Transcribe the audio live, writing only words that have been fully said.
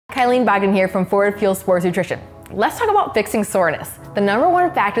Kylene Bogdan here from FWDfuel Sports Nutrition. Let's talk about fixing soreness. The number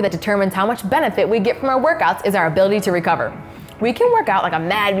one factor that determines how much benefit we get from our workouts is our ability to recover. We can work out like a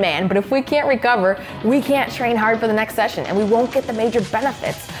madman, but if we can't recover, we can't train hard for the next session and we won't get the major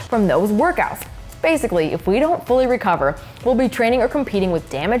benefits from those workouts. Basically, if we don't fully recover, we'll be training or competing with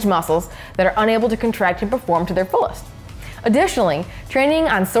damaged muscles that are unable to contract and perform to their fullest. Additionally, training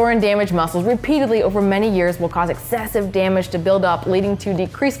on sore and damaged muscles repeatedly over many years will cause excessive damage to build up, leading to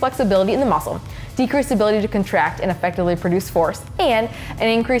decreased flexibility in the muscle, decreased ability to contract and effectively produce force, and an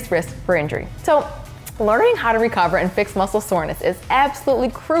increased risk for injury. So, learning how to recover and fix muscle soreness is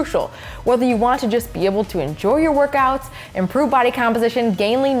absolutely crucial, whether you want to just be able to enjoy your workouts, improve body composition,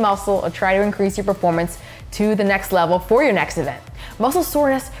 gain lean muscle, or try to increase your performance to the next level for your next event. Muscle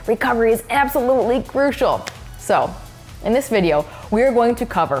soreness recovery is absolutely crucial. So, in this video, we are going to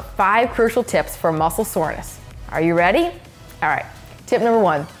cover 5 crucial tips for muscle soreness. Are you ready? All right, tip number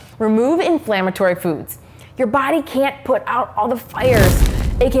 1, remove inflammatory foods. Your body can't put out all the fires,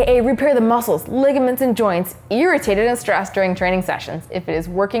 aka repair the muscles, ligaments, and joints irritated and stressed during training sessions if it is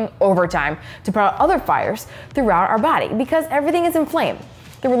working overtime to put out other fires throughout our body because everything is inflamed.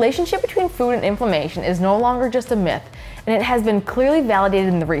 The relationship between food and inflammation is no longer just a myth, and it has been clearly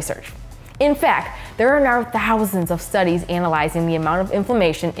validated in the research. In fact, there are now thousands of studies analyzing the amount of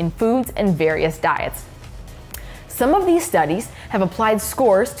inflammation in foods and various diets. Some of these studies have applied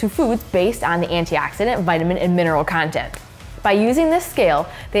scores to foods based on the antioxidant, vitamin, and mineral content. By using this scale,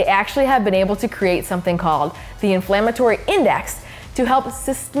 they actually have been able to create something called the inflammatory index to help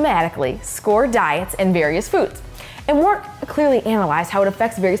systematically score diets and various foods, and more clearly analyze how it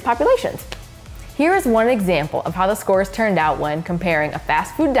affects various populations. Here is one example of how the scores turned out when comparing a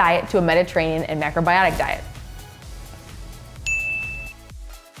fast food diet to a Mediterranean and macrobiotic diet.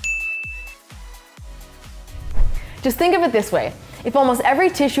 Just think of it this way. If almost every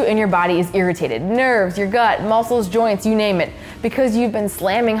tissue in your body is irritated, nerves, your gut, muscles, joints, you name it, because you've been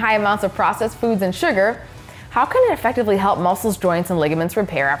slamming high amounts of processed foods and sugar, how can it effectively help muscles, joints, and ligaments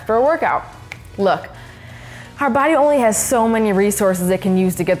repair after a workout? Look, our body only has so many resources it can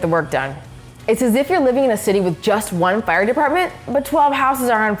use to get the work done. It's as if you're living in a city with just one fire department, but 12 houses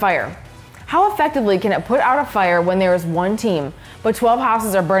are on fire. How effectively can it put out a fire when there is one team, but 12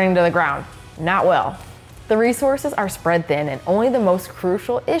 houses are burning to the ground? Not well. The resources are spread thin and only the most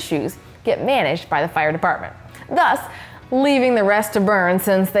crucial issues get managed by the fire department, thus leaving the rest to burn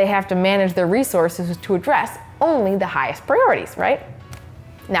since they have to manage their resources to address only the highest priorities, right?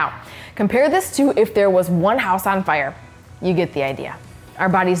 Now, compare this to if there was one house on fire. You get the idea. Our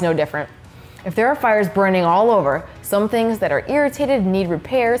body's no different. If there are fires burning all over, some things that are irritated and need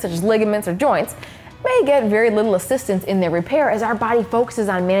repair, such as ligaments or joints, may get very little assistance in their repair as our body focuses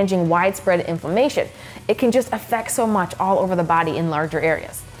on managing widespread inflammation. It can just affect so much all over the body in larger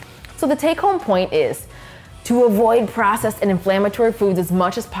areas. So the take-home point is to avoid processed and inflammatory foods as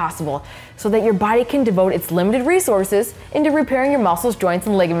much as possible so that your body can devote its limited resources into repairing your muscles, joints,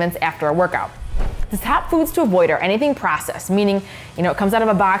 and ligaments after a workout. The top foods to avoid are anything processed, meaning, it comes out of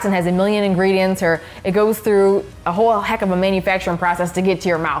a box and has a million ingredients, or it goes through a whole heck of a manufacturing process to get to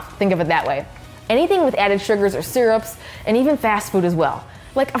your mouth. Think of it that way. Anything with added sugars or syrups, and even fast food as well.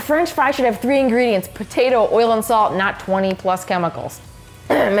 Like a French fry should have 3 ingredients: potato, oil, and salt, not 20 plus chemicals.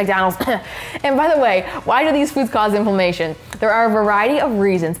 McDonald's. And by the way, why do these foods cause inflammation? There are a variety of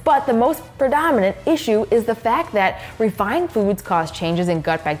reasons, but the most predominant issue is the fact that refined foods cause changes in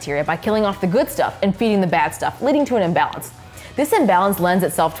gut bacteria by killing off the good stuff and feeding the bad stuff, leading to an imbalance. This imbalance lends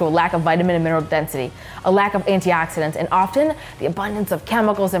itself to a lack of vitamin and mineral density, a lack of antioxidants, and often the abundance of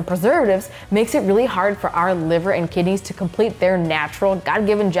chemicals and preservatives makes it really hard for our liver and kidneys to complete their natural,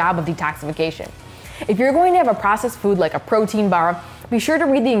 God-given job of detoxification. If you're going to have a processed food like a protein bar, be sure to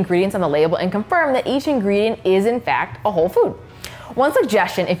read the ingredients on the label and confirm that each ingredient is in fact a whole food. One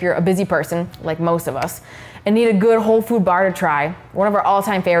suggestion if you're a busy person, like most of us, and need a good whole food bar to try, one of our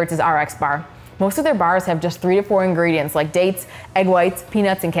all-time favorites is RX Bar. Most of their bars have just 3 to 4 ingredients like dates, egg whites,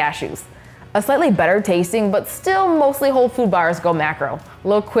 peanuts, and cashews. A slightly better tasting, but still mostly whole food bars go macro. A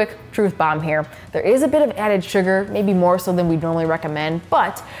little quick truth bomb here. There is a bit of added sugar, maybe more so than we'd normally recommend,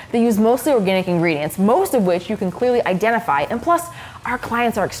 but they use mostly organic ingredients, most of which you can clearly identify, and plus, our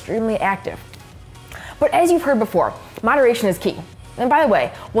clients are extremely active. But as you've heard before, moderation is key. And by the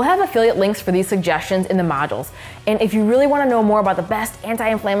way, we'll have affiliate links for these suggestions in the modules. And if you really want to know more about the best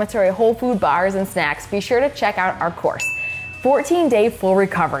anti-inflammatory whole food bars and snacks, be sure to check out our course, 14-Day Full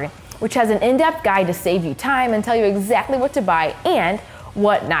Recovery, which has an in-depth guide to save you time and tell you exactly what to buy and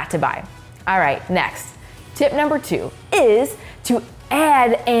what not to buy. All right, next. Tip number 2 is to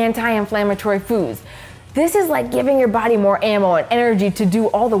add anti-inflammatory foods. This is like giving your body more ammo and energy to do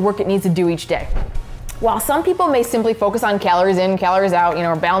all the work it needs to do each day. While some people may simply focus on calories in, calories out,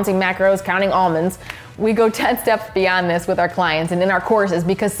 or balancing macros, counting almonds, we go 10 steps beyond this with our clients and in our courses,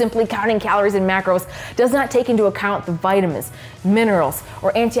 because simply counting calories and macros does not take into account the vitamins, minerals,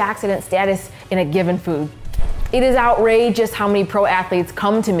 or antioxidant status in a given food. It is outrageous how many pro athletes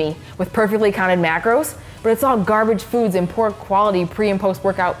come to me with perfectly counted macros, but it's all garbage foods and poor quality pre and post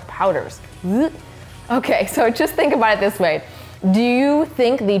workout powders. Okay, so just think about it this way. Do you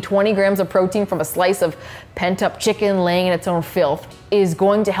think the 20 grams of protein from a slice of pent-up chicken laying in its own filth is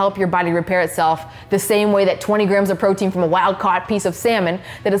going to help your body repair itself the same way that 20 grams of protein from a wild-caught piece of salmon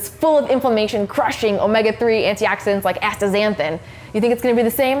that is full of inflammation-crushing omega-3 antioxidants like astaxanthin, you think it's going to be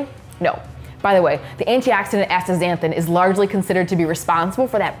the same? No. By the way, the antioxidant astaxanthin is largely considered to be responsible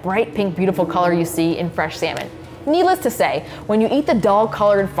for that bright pink, beautiful color you see in fresh salmon. Needless to say, when you eat the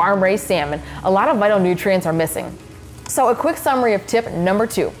dull-colored farm-raised salmon, a lot of vital nutrients are missing. So a quick summary of tip number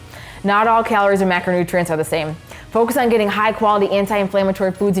 2. Not all calories or macronutrients are the same. Focus on getting high-quality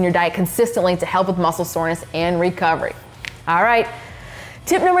anti-inflammatory foods in your diet consistently to help with muscle soreness and recovery. All right.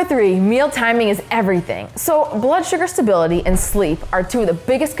 Tip number 3, meal timing is everything. So blood sugar stability and sleep are 2 of the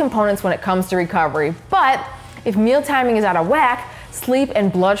biggest components when it comes to recovery. But if meal timing is out of whack, sleep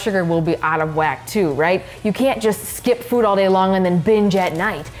and blood sugar will be out of whack too, right? You can't just skip food all day long and then binge at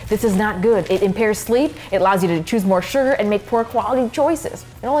night. This is not good. It impairs sleep, it allows you to choose more sugar and make poor quality choices.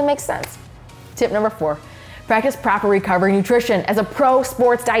 It only makes sense. Tip number 4, practice proper recovery nutrition. As a pro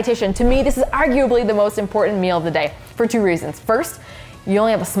sports dietitian, to me, this is arguably the most important meal of the day for 2 reasons. First, you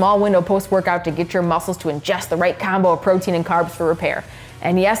only have a small window post-workout to get your muscles to ingest the right combo of protein and carbs for repair.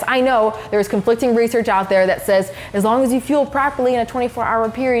 And yes, I know there's conflicting research out there that says as long as you fuel properly in a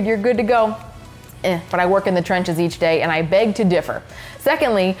 24-hour period, you're good to go. But I work in the trenches each day and I beg to differ.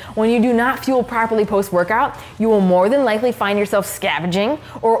 Secondly, when you do not fuel properly post-workout, you will more than likely find yourself scavenging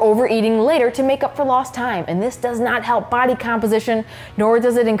or overeating later to make up for lost time. And this does not help body composition, nor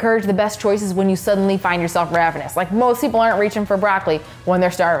does it encourage the best choices when you suddenly find yourself ravenous. Like most people aren't reaching for broccoli when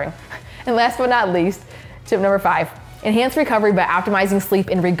they're starving. And last but not least, tip number 5, enhance recovery by optimizing sleep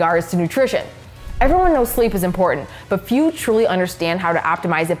in regards to nutrition. Everyone knows sleep is important, but few truly understand how to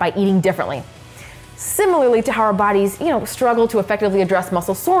optimize it by eating differently. Similarly to how our bodies, struggle to effectively address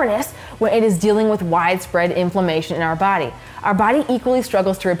muscle soreness when it is dealing with widespread inflammation in our body. Our body equally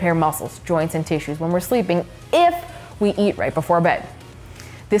struggles to repair muscles, joints, and tissues when we're sleeping if we eat right before bed.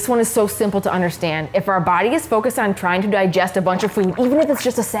 This one is so simple to understand. If our body is focused on trying to digest a bunch of food, even if it's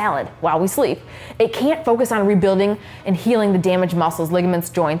just a salad while we sleep, it can't focus on rebuilding and healing the damaged muscles,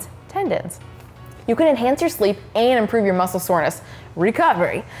 ligaments, joints, tendons. You can enhance your sleep and improve your muscle soreness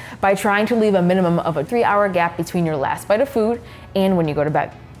recovery by trying to leave a minimum of a 3-hour gap between your last bite of food and when you go to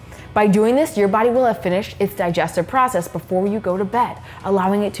bed. By doing this, your body will have finished its digestive process before you go to bed,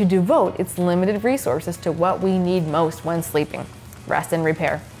 allowing it to devote its limited resources to what we need most when sleeping: rest and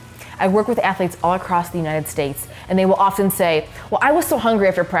repair. I work with athletes all across the United States, and they will often say, well, I was so hungry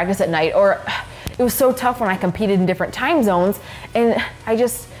after practice at night, or it was so tough when I competed in different time zones, and I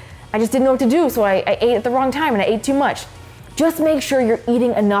just didn't know what to do, so I ate at the wrong time and I ate too much. Just make sure you're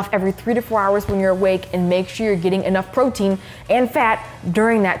eating enough every 3 to 4 hours when you're awake, and make sure you're getting enough protein and fat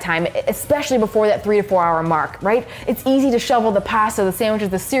during that time, especially before that 3 to 4 hour mark, right? It's easy to shovel the pasta, the sandwiches,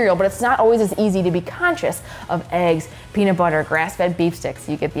 the cereal, but it's not always as easy to be conscious of eggs, peanut butter, grass-fed beef sticks.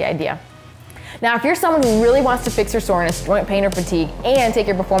 You get the idea. Now, if you're someone who really wants to fix your soreness, joint pain, or fatigue, and take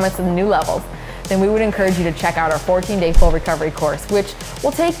your performance to the new levels, then we would encourage you to check out our 14-day full recovery course, which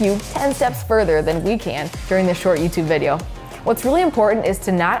will take you 10 steps further than we can during this short YouTube video. What's really important is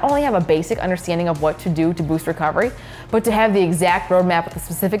to not only have a basic understanding of what to do to boost recovery, but to have the exact roadmap with the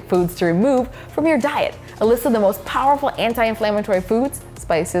specific foods to remove from your diet, a list of the most powerful anti-inflammatory foods,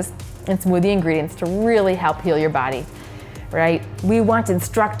 spices, and smoothie ingredients to really help heal your body. Right? We want to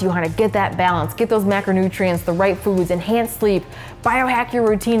instruct you how to get that balance, get those macronutrients, the right foods, enhance sleep, biohack your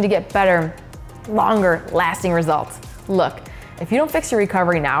routine to get better, longer lasting results. Look, if you don't fix your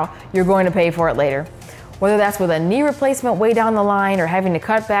recovery now, you're going to pay for it later. Whether that's with a knee replacement way down the line or having to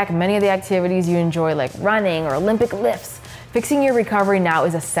cut back many of the activities you enjoy like running or Olympic lifts, fixing your recovery now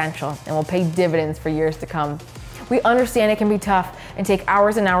is essential and will pay dividends for years to come. We understand it can be tough and take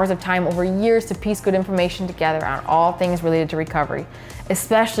hours and hours of time over years to piece good information together on all things related to recovery,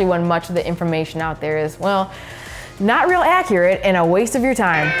 especially when much of the information out there is, well, not real accurate and a waste of your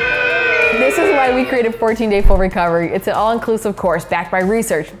time. This is why we created 14-Day Full Recovery. It's an all-inclusive course backed by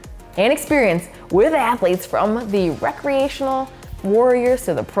research and experience with athletes from the recreational warriors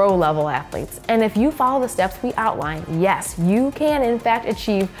to the pro level athletes. And if you follow the steps we outline, yes, you can in fact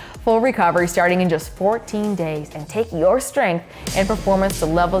achieve full recovery starting in just 14 days and take your strength and performance to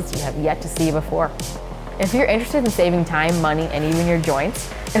levels you have yet to see before. If you're interested in saving time, money, and even your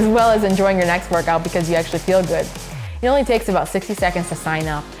joints, as well as enjoying your next workout because you actually feel good, it only takes about 60 seconds to sign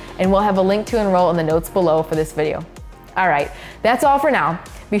up, and we'll have a link to enroll in the notes below for this video. All right, that's all for now.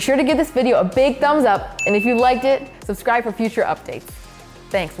 Be sure to give this video a big thumbs up, and if you liked it, subscribe for future updates.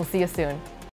 Thanks, we'll see you soon.